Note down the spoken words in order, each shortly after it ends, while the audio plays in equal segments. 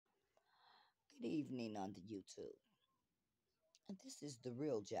Good evening on the YouTube. And this is the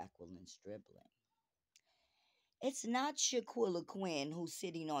real Jacqueline Stribling. It's not Shaquilla Quinn who's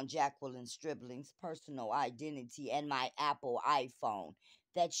sitting on Jacqueline Stribling's personal identity and my Apple iPhone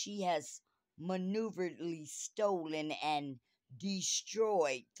that she has maneuveredly stolen and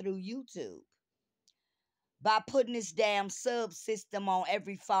destroyed through YouTube by putting this damn subsystem on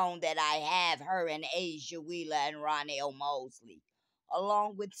every phone that I have, her and Asia Wheeler and Ronell Mosley,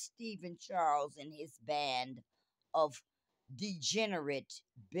 along with Stephen Charles and his band of degenerate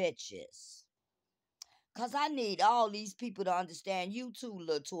bitches. Cause I need all these people to understand you too,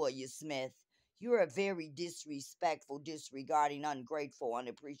 Latoya Smith. You're a very disrespectful, disregarding, ungrateful,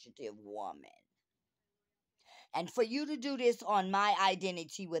 unappreciative woman. And for you to do this on my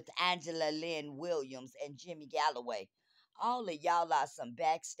identity with Angela Lynn Williams and Jimmy Galloway, all of y'all are some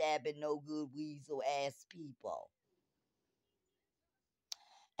backstabbing, no good weasel ass people.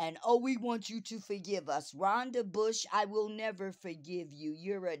 And oh, we want you to forgive us. Rhonda Bush, I will never forgive you.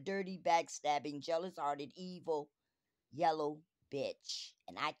 You're a dirty, backstabbing, jealous hearted, evil, yellow bitch.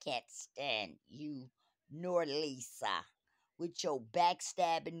 And I can't stand you nor Lisa with your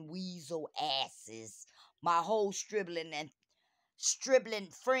backstabbing weasel asses. My whole Stribling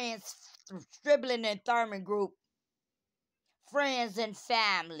friends, Stribling and Thurman group, friends and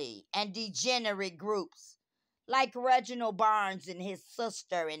family, and degenerate groups like Reginald Barnes and his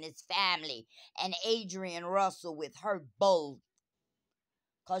sister and his family, and Adrian Russell with her bull.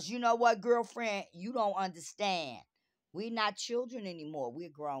 Because you know what, girlfriend? You don't understand. We're not children anymore. We're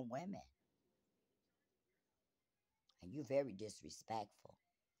grown women. And you're very disrespectful.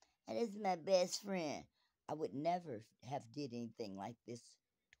 And this is my best friend. I would never have did anything like this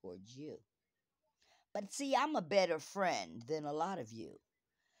towards you. But see, I'm a better friend than a lot of you.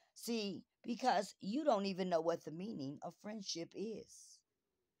 See, because you don't even know what the meaning of friendship is.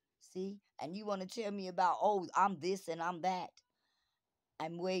 See, and you want to tell me about, oh, I'm this and I'm that.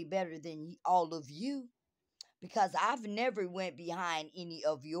 I'm way better than all of you because I've never went behind any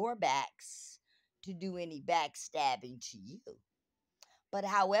of your backs to do any backstabbing to you. But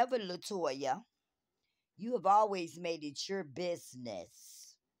however, Latoya, you have always made it your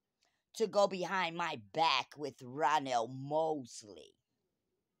business to go behind my back with Ronell Mosley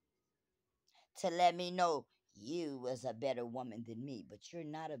to let me know you was a better woman than me. But you're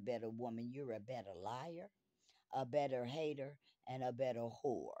not a better woman. You're a better liar, a better hater, and a better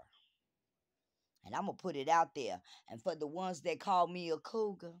whore. And I'm going to put it out there. And for the ones that call me a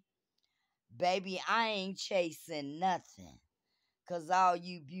cougar, baby, I ain't chasing nothing. Because all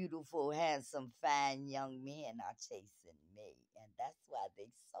you beautiful, handsome, fine young men are chasing me. And that's why they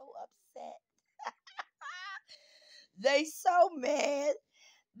so upset. They so mad.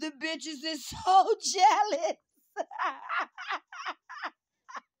 The bitches is so jealous.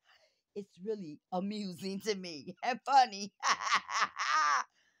 It's really amusing to me and funny.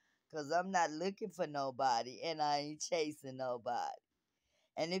 Because I'm not looking for nobody and I ain't chasing nobody.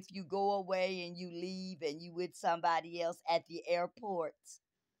 And if you go away and you leave and you with somebody else at the airport,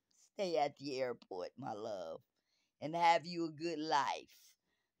 stay at the airport, my love, and have you a good life.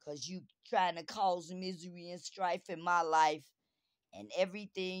 Because you trying to cause misery and strife in my life, and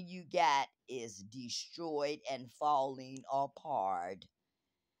everything you got is destroyed and falling apart.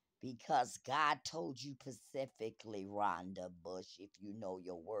 Because God told you specifically, Rhonda Bush, if you know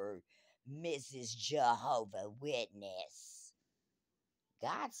your word, Mrs. Jehovah Witness.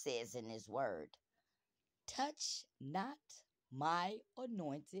 God says in his word, touch not my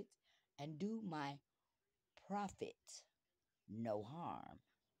anointed and do my prophet no harm.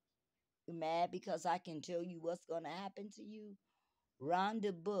 You mad because I can tell you what's going to happen to you?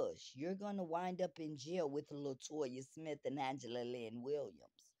 Rhonda Bush, you're going to wind up in jail with Latoya Smith and Angela Lynn Williams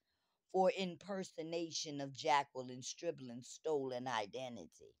for impersonation of Jacqueline Stribling's stolen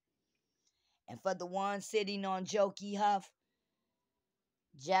identity. And for the one sitting on Jokey Huff,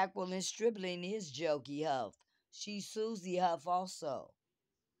 Jacqueline Stribling is Jokey Huff. She's Susie Huff also.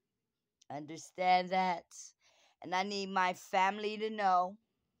 Understand that? And I need my family to know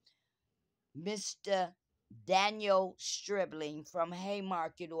Mr. Daniel Stribling from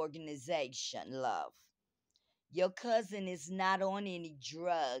Haymarket Organization, love. Your cousin is not on any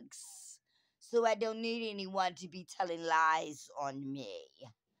drugs, so I don't need anyone to be telling lies on me.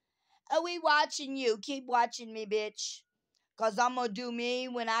 Are we watching you? Keep watching me, bitch. Because I'm going to do me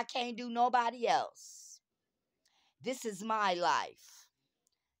when I can't do nobody else. This is my life,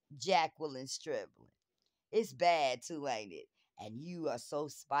 Jacqueline Stribling. It's bad too, ain't it? And you are so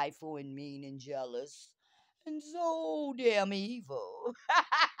spiteful and mean and jealous and so damn evil.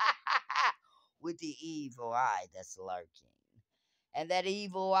 With the evil eye that's lurking. And that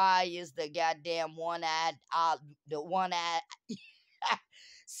evil eye is the goddamn one-eyed, the one-eyed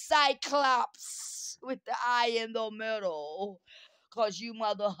Cyclops with the eye in the middle. Cause you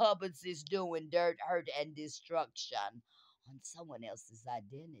mother hubbards is doing dirt, hurt, and destruction on someone else's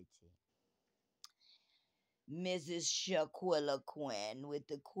identity. Mrs. Shaquilla Quinn with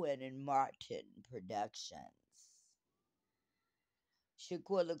the Quinn and Martin Productions.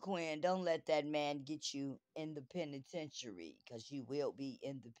 Shaquilla Quinn, don't let that man get you in the penitentiary, cause you will be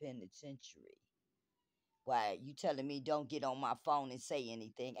in the penitentiary. Why, you telling me don't get on my phone and say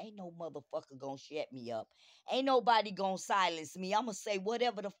anything? Ain't no motherfucker gonna shut me up. Ain't nobody gonna silence me. I'ma say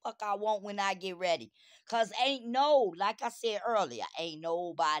whatever the fuck I want when I get ready. Cause ain't no, like I said earlier, ain't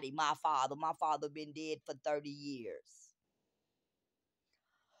nobody my father. My father been dead for 30 years.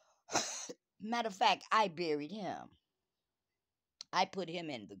 Matter of fact, I buried him. I put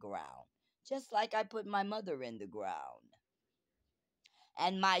him in the ground. Just like I put my mother in the ground.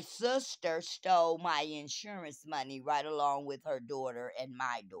 And my sister stole my insurance money right along with her daughter and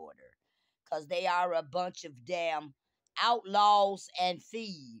my daughter. Because they are a bunch of damn outlaws and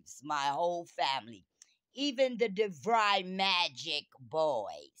thieves, my whole family. Even the DeVry Magic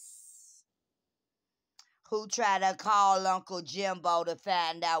boys who try to call Uncle Jimbo to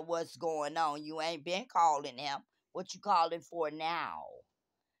find out what's going on. You ain't been calling him. What you calling for now?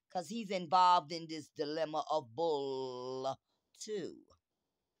 Because he's involved in this dilemma of bull, too,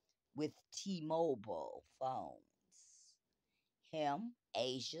 with T-Mobile phones. Him,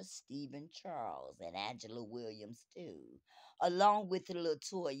 Asia, Stephen Charles, and Angela Williams, too, along with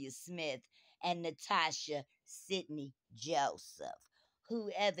Latoya Smith and Natasha Sidney Joseph,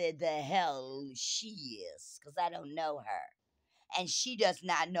 whoever the hell she is, because I don't know her, and she does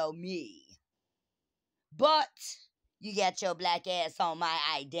not know me. But you got your black ass on my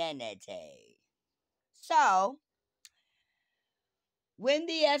identity. So, when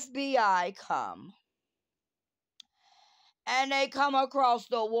the FBI come, and they come across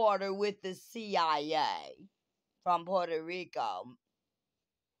the water with the CIA from Puerto Rico,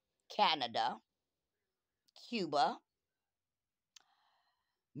 Canada, Cuba,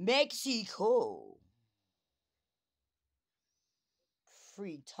 Mexico,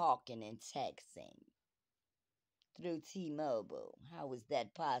 free talking and texting through T-Mobile. How is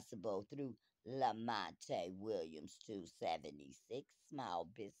that possible? Through Lamonte Williams 276 small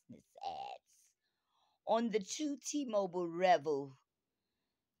business ads on the two T-Mobile Revel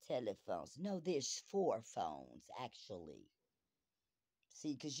telephones. No, there's 4 phones actually.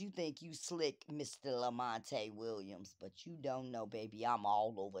 See, because you think you slick, Mr. Lamonte Williams, but you don't know, baby, I'm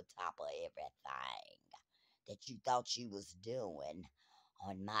all over top of everything that you thought you was doing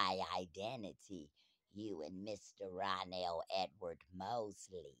on my identity. You and Mr. Ronell Edward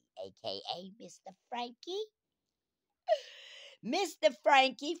Mosley, a.k.a. Mr. Frankie. Mr.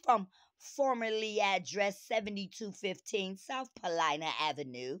 Frankie from formerly address 7215 South Paulina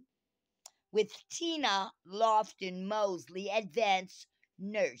Avenue with Tina Lofton Mosley, advanced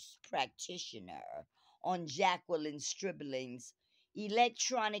nurse practitioner, on Jacqueline Stribling's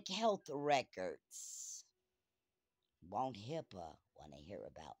electronic health records. Won't HIPAA want to hear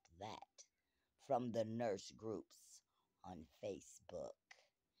about that? From the nurse groups on Facebook,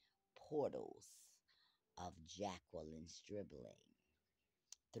 portals of Jacqueline Stribling,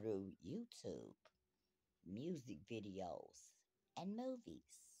 through YouTube, music videos, and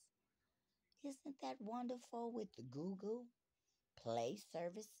movies. Isn't that wonderful with the Google Play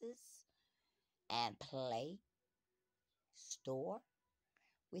services and Play Store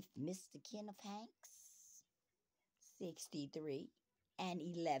with Mr. Kenneth Hanks, 63 and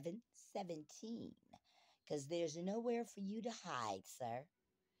 1117? Because there's nowhere for you to hide, sir.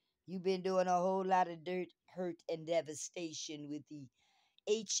 You've been doing a whole lot of dirt, hurt, and devastation with the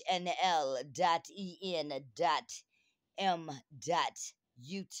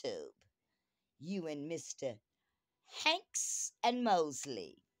HNL.en.m.YouTube. You and Mr. Hanks and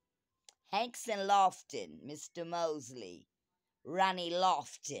Mosley. Hanks and Lofton, Mr. Mosley. Ronnie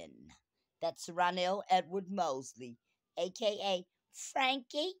Lofton. That's Ronell Edward Mosley, a.k.a.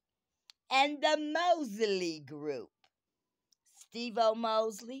 Frankie and the Mosley Group. Steve-O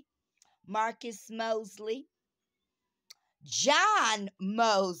Mosley, Marcus Mosley, John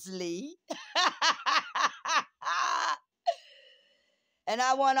Mosley. And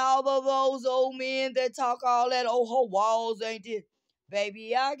I want all of those old men that talk all that, oh, her walls ain't it.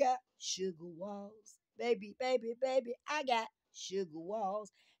 Baby, I got sugar walls. Baby, baby, baby, I got sugar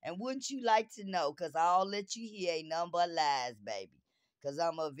walls. And wouldn't you like to know, because all that you hear ain't nothing but lies, baby. Because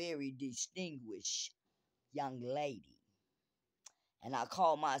I'm a very distinguished young lady. And I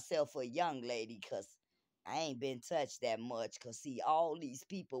call myself a young lady because I ain't been touched that much because, see, all these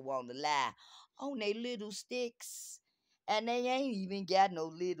people want to lie on their little sticks. And they ain't even got no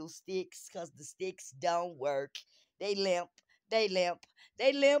little sticks because the sticks don't work. They limp, they limp,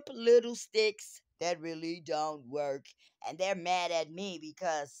 they limp little sticks that really don't work. And they're mad at me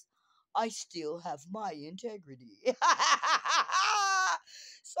because I still have my integrity.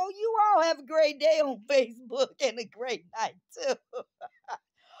 So you all have a great day on Facebook and a great night too.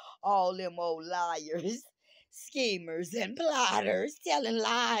 All them old liars, schemers, and plotters telling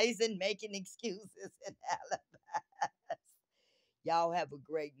lies and making excuses and alibis. Y'all have a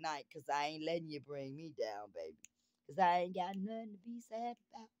great night because I ain't letting you bring me down, baby. Because I ain't got nothing to be sad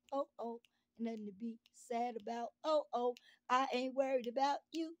about. Oh, oh. Nothing to be sad about. Oh, oh. I ain't worried about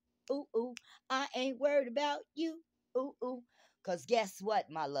you. Ooh, ooh. I ain't worried about you. Ooh, ooh. Because guess what,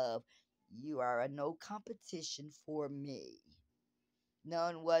 my love? You are a no competition for me.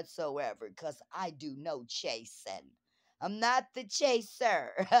 None whatsoever, because I do no chasing. I'm not the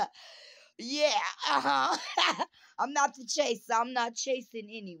chaser. Yeah, uh-huh. I'm not the chaser. I'm not chasing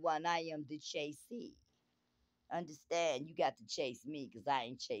anyone. I am the chasee. Understand? You got to chase me because I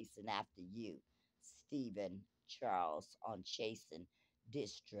ain't chasing after you. Stephen Charles on Chasing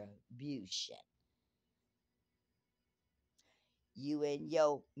Distribution. You and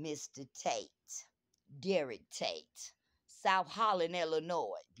yo Mr. Tate, Derek Tate, South Holland,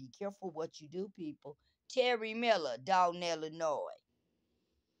 Illinois. Be careful what you do, people. Terry Miller, Dalton, Illinois.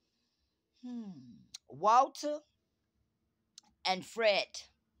 Walter and Fred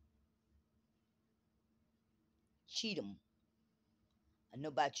Cheatham. I know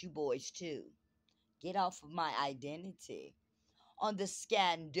about you boys too. Get off of my identity on the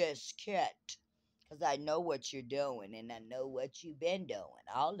scan diskette. Because I know what you're doing and I know what you've been doing,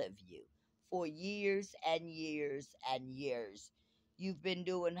 all of you, for years and years and years. You've been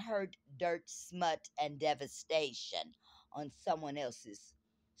doing hurt, dirt, smut, and devastation on someone else's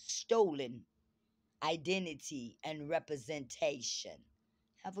stolen identity and representation.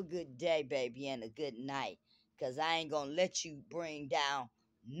 Have a good day, baby, and a good night. Because I ain't going to let you bring down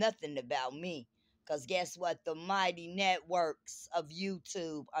nothing about me. Because guess what? The mighty networks of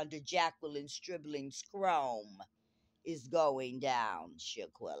YouTube under Jacqueline Stribling's Chrome is going down.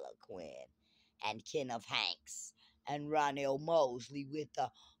 Shaquilla Quinn and Kenneth Hanks and Ronell Mosley with the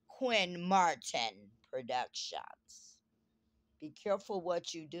Quinn Martin Productions. Be careful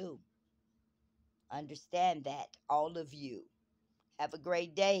what you do. Understand that, all of you. Have a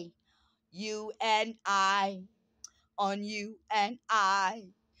great day. You and I, on you and I,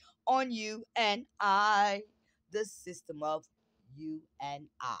 on you and I, the system of you and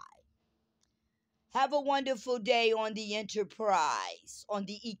I. Have a wonderful day on the Enterprise, on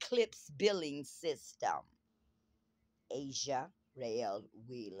the Eclipse billing system. Asia Rael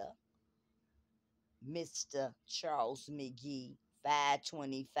Wheeler, Mr. Charles McGee,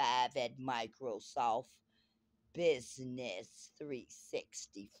 525 at Microsoft Business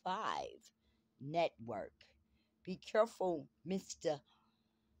 365 Network. Be careful, Mr.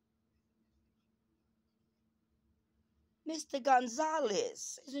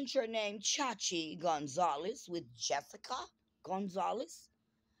 Gonzalez. Isn't your name Chachi Gonzalez with Jessica Gonzalez?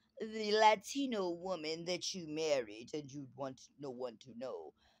 The Latino woman that you married and you want no one to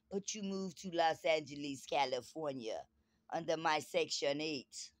know, but you moved to Los Angeles, California under my Section 8.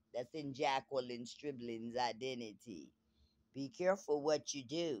 That's in Jacqueline Stribling's identity. Be careful what you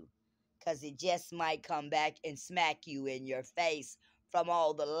do, because it just might come back and smack you in your face from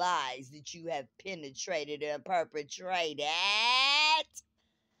all the lies that you have penetrated and perpetrated.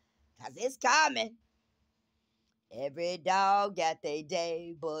 Because it's coming. Every dog got their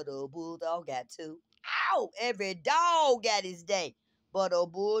day, but a bulldog got two. Ow! Every dog got his day, but a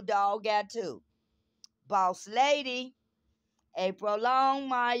bulldog got two. Boss lady, April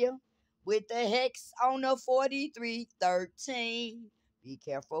Longmire, with the hex on the 4313. Be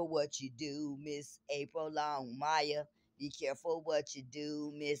careful what you do, Miss April Longmire. Be careful what you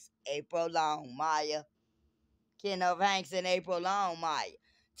do, Miss April Longmire. Kenneth Hanks and April Longmire.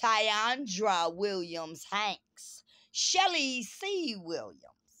 Tyandra Williams Hanks. Shelley C.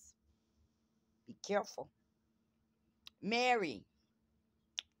 Williams. Be careful. Mary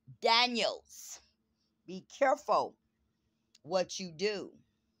Daniels. Be careful what you do.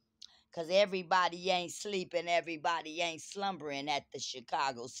 Because everybody ain't sleeping, everybody ain't slumbering at the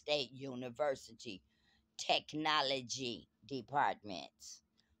Chicago State University Technology Department.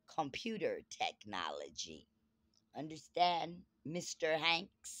 Computer technology. Understand, Mr.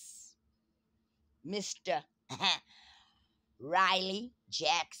 Hanks? Mr. Riley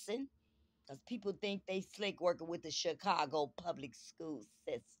Jackson? Because people think they slick working with the Chicago public school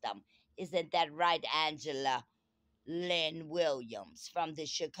system. Isn't that right, Angela? Lynn Williams from the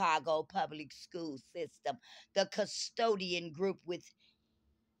Chicago Public School System, the custodian group with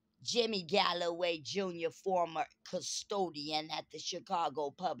Jimmy Galloway Jr., former custodian at the Chicago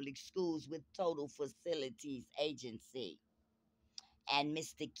Public Schools with Total Facilities Agency, and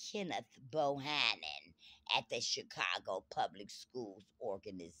Mr. Kenneth Bohannon at the Chicago Public Schools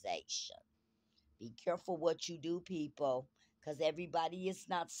Organization. Be careful what you do, people, because everybody is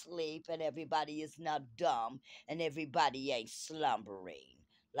not asleep and everybody is not dumb and everybody ain't slumbering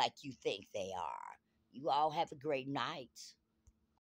like you think they are. You all have a great night.